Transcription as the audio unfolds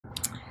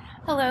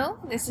Hello,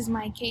 this is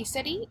my case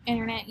study,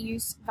 Internet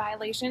Use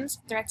Violations,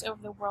 Threats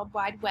Over the World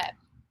Wide Web.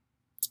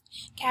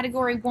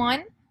 Category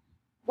 1,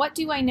 what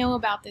do I know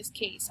about this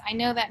case? I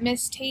know that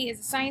Miss Tate is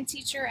a science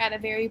teacher at a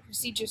very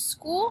prestigious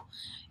school,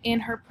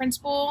 and her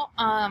principal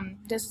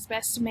does his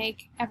best to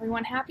make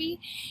everyone happy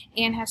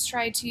and has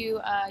tried to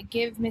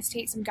give Miss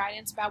Tate some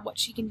guidance about what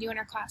she can do in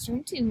her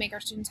classroom to make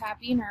our students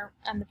happy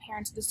and the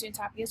parents of the students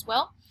happy as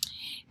well.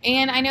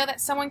 And I know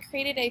that someone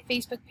created a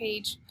Facebook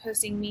page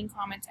posting mean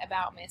comments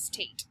about Miss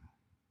Tate.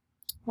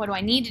 What do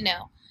I need to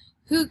know?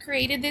 Who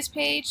created this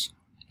page?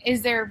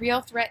 Is there a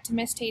real threat to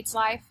Miss Tate's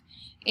life?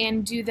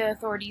 And do the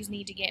authorities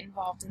need to get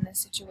involved in this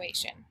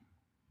situation?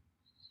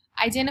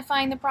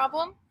 Identifying the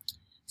problem.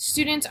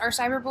 Students are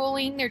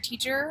cyberbullying their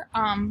teacher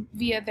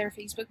via their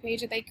Facebook page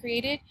that they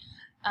created.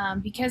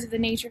 Because of the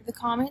nature of the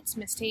comments,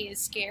 Miss Tate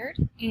is scared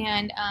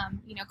and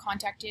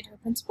contacted her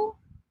principal.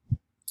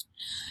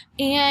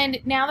 And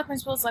now the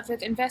principal is left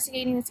with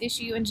investigating this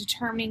issue and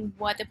determining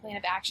what the plan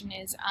of action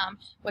is,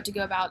 what to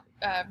go about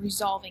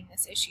resolving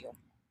this issue.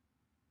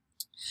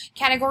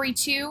 Category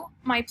 2,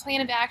 my plan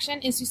of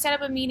action is to set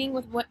up a meeting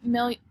with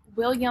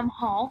William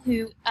Hall,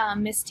 who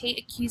Miss Tate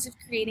accused of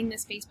creating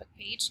this Facebook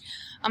page,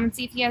 and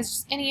see if he has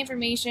just any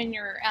information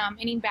or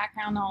any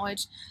background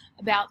knowledge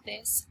about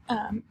this.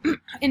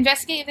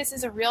 Investigate if this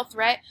is a real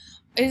threat.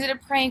 Is it a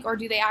prank, or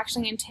do they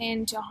actually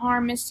intend to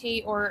harm Miss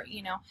Tate, or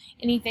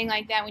anything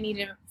like that? We need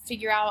to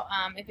figure out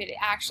if it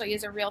actually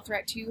is a real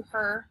threat to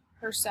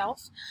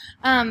herself.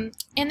 And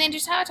then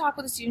just have a talk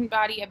with the student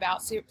body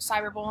about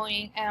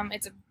cyberbullying.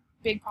 It's a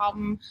big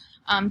problem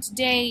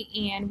today,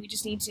 and we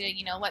just need to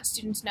let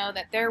students know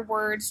that their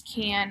words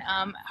can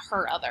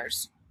hurt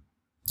others.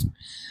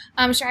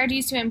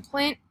 Strategies to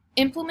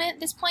implement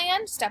this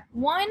plan. Step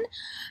 1,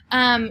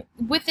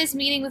 with this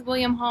meeting with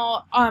William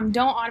Hall, don't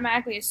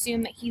automatically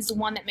assume that he's the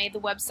one that made the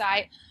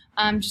website.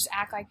 Just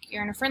act like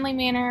you're in a friendly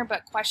manner,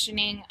 but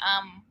questioning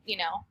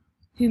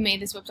who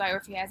made this website or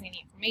if he has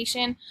any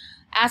information.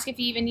 Ask if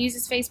he even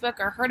uses Facebook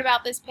or heard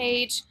about this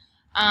page,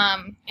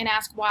 and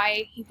ask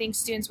why he thinks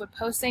students would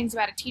post things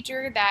about a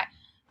teacher that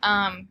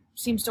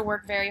seems to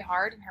work very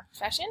hard in her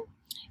profession.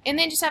 And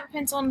then just have a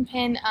pencil and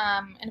pen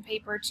and a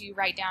paper to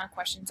write down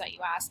questions that you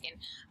ask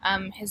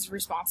and his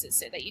responses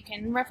so that you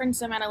can reference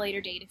them at a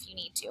later date if you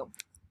need to.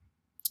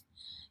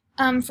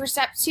 For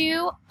step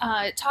 2,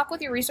 talk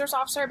with your resource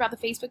officer about the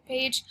Facebook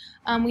page.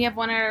 We have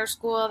one at our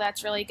school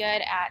that's really good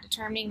at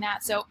determining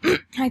that, so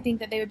I think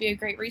that they would be a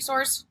great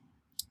resource.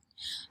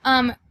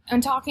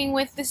 And talking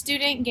with the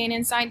student, gain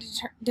insight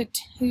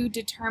to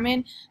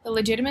determine the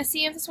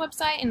legitimacy of this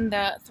website and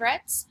the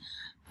threats.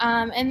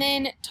 And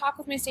then talk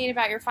with Miss Tate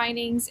about your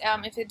findings.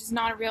 If it is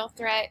not a real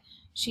threat,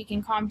 she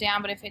can calm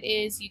down, but if it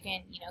is, you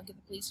can get the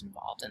police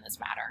involved in this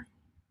matter.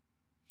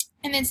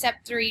 And then step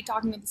 3,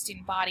 talking with the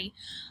student body.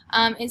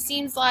 It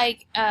seems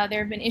like there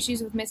have been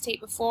issues with Miss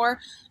Tate before,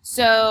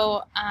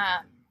 so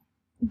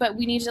but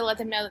we need to let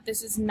them know that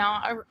this is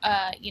not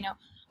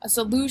a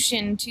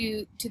solution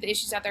to the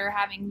issues that they're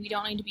having. We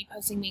don't need to be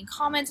posting mean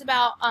comments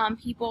about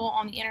people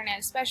on the internet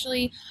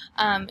especially,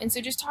 and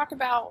so just talk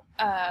about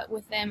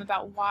with them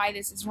about why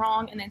this is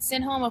wrong, and then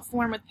send home a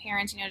form with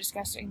parents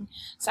discussing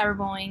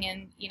cyberbullying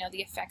and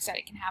the effects that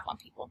it can have on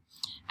people.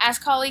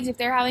 Ask colleagues if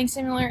they're having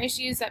similar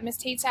issues that Miss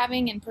Tate's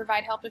having and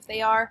provide help if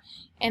they are,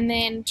 and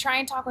then try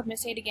and talk with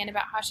Miss Tate again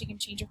about how she can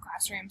change her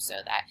classroom so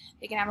that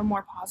they can have a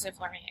more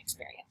positive learning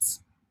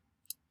experience.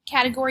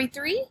 Category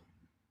 3,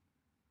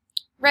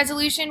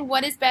 resolution.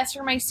 What is best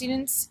for my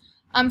students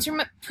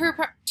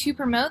to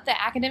promote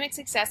the academic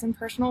success and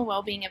personal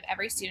well-being of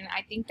every student?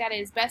 I think that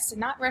it is best to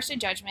not rush to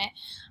judgment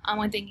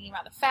when thinking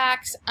about the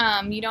facts.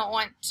 You don't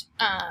want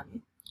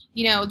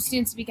the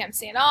students to become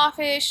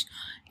standoffish,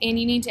 and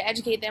you need to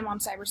educate them on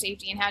cyber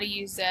safety and how to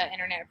use the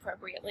internet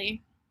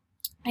appropriately.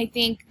 I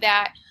think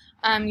that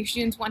your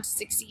students want to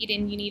succeed,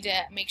 and you need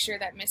to make sure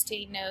that Miss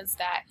Tate knows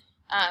that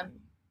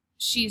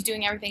she's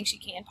doing everything she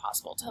can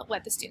possible to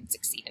let the students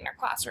succeed in her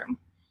classroom.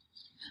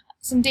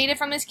 Some data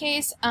from this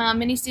case: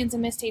 many students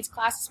in Miss Tate's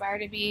class aspire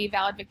to be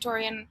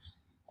valedictorian,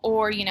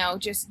 or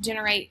just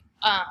generate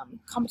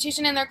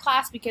competition in their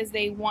class because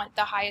they want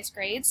the highest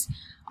grades.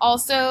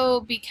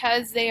 Also,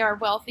 because they are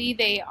wealthy,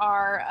 they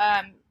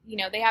are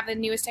they have the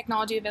newest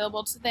technology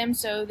available to them,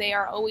 so they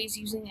are always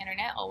using the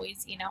internet,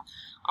 always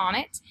on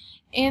it.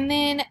 And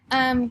then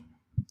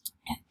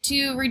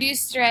to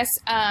reduce stress,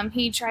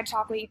 he tried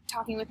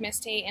talking with Miss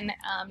Tate and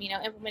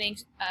implementing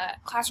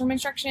classroom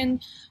instruction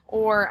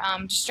or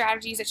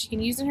strategies that she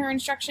can use in her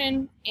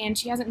instruction, and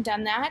she hasn't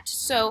done that,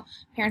 so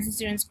parents and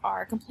students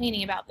are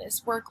complaining about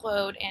this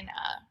workload and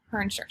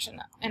her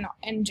instruction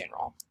in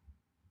general.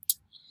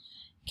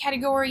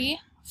 Category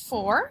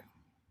 4,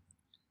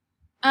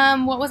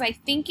 what was I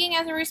thinking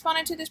as I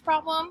responded to this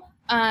problem?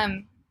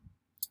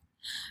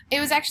 It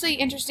was actually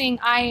interesting.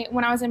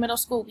 When I was in middle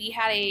school, we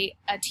had a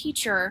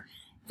teacher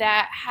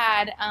that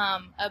had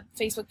a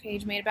Facebook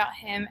page made about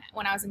him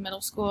when I was in middle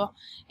school,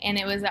 and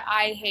it was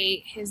I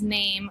hate his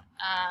name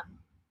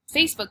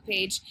Facebook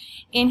page,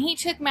 and he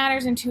took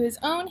matters into his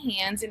own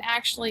hands and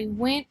actually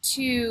went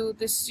to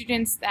the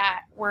students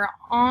that were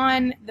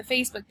on the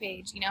Facebook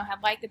page,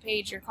 had liked the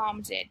page or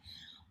commented,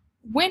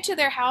 went to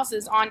their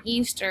houses on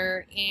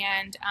Easter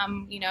and,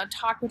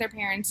 talked with their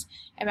parents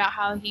about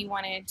how he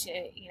wanted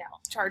to,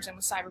 charge them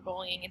with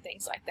cyberbullying and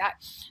things like that.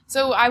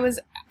 So I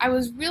was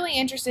really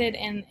interested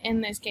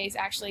in this case,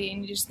 actually,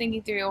 and just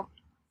thinking through.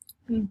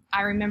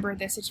 I remember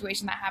the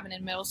situation that happened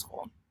in middle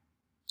school.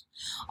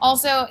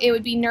 Also, it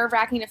would be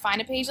nerve-wracking to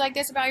find a page like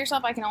this about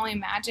yourself. I can only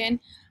imagine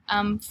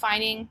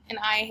finding an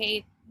I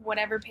hate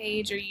whatever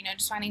page, or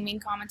just finding mean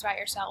comments about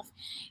yourself.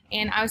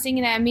 And I was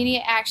thinking that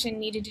immediate action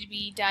needed to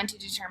be done to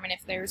determine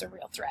if there was a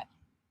real threat.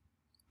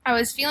 I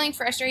was feeling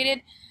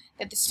frustrated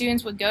that the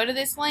students would go to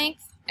this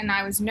length, and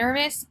I was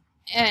nervous,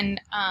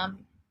 and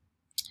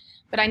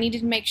but I needed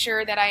to make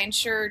sure that I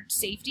ensured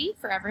safety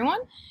for everyone,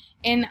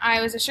 and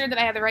I was assured that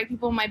I had the right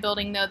people in my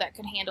building, though, that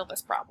could handle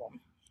this problem.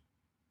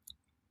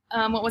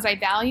 What was I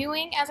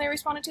valuing as I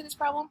responded to this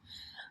problem?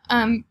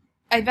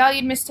 I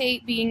valued Miss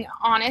Tate being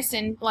honest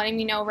and letting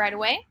me know right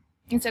away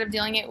instead of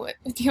dealing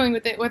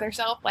with it with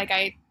herself, like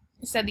I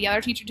said the other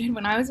teacher did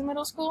when I was in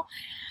middle school.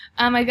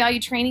 I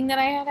valued training that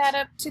I had had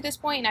up to this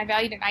point, and I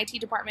valued an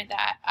IT department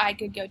that I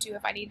could go to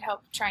if I needed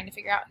help trying to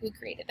figure out who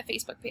created the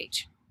Facebook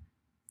page.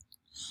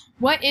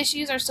 What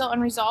issues are still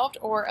unresolved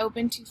or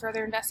open to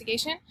further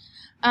investigation?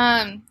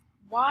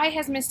 Why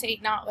has Miss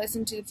Tate not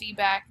listened to the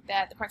feedback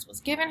that the principal's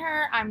given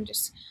her? I'm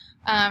just,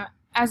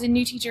 as a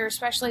new teacher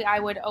especially, I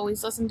would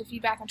always listen to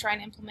feedback and try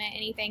and implement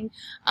anything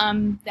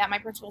that my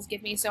principals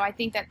give me, so I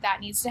think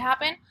that needs to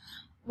happen.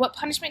 What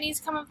punishment needs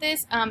to come of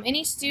this?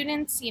 Any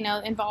students,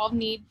 involved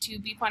need to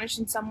be punished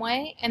in some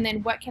way, and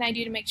then what can I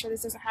do to make sure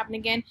this doesn't happen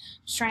again?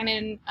 Just trying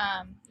to,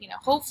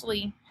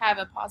 hopefully have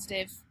a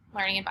positive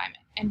learning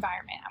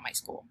environment at my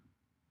school.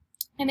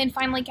 And then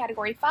finally,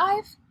 category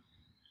 5.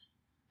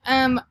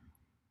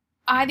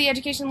 I, the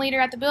education leader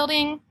at the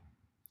building,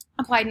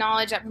 applied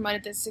knowledge that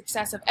promoted the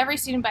success of every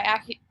student by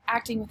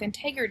acting with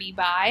integrity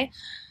by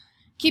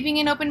keeping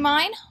an open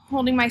mind,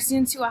 holding my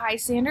students to a high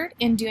standard,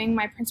 and doing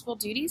my principal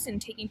duties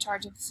and taking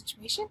charge of the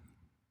situation.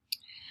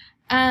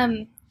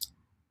 The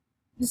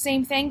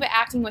same thing, but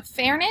acting with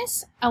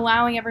fairness,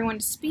 allowing everyone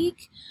to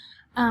speak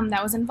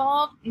that was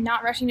involved,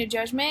 not rushing to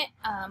judgment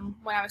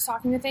when I was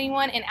talking with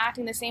anyone, and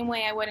acting the same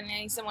way I would in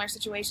any similar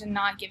situation,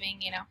 not giving,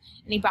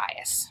 any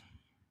bias.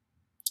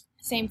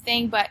 Same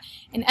thing, but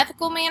in an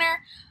ethical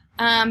manner.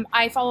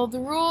 I followed the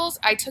rules.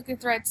 I took the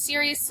threat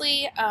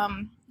seriously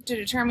to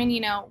determine,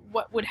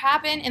 what would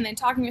happen, and then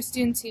talking with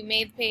students who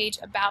made the page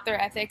about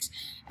their ethics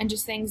and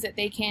just things that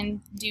they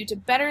can do to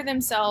better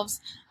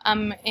themselves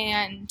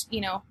and,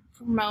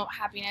 promote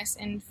happiness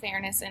and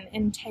fairness and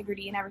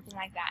integrity and everything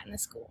like that in the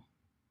school.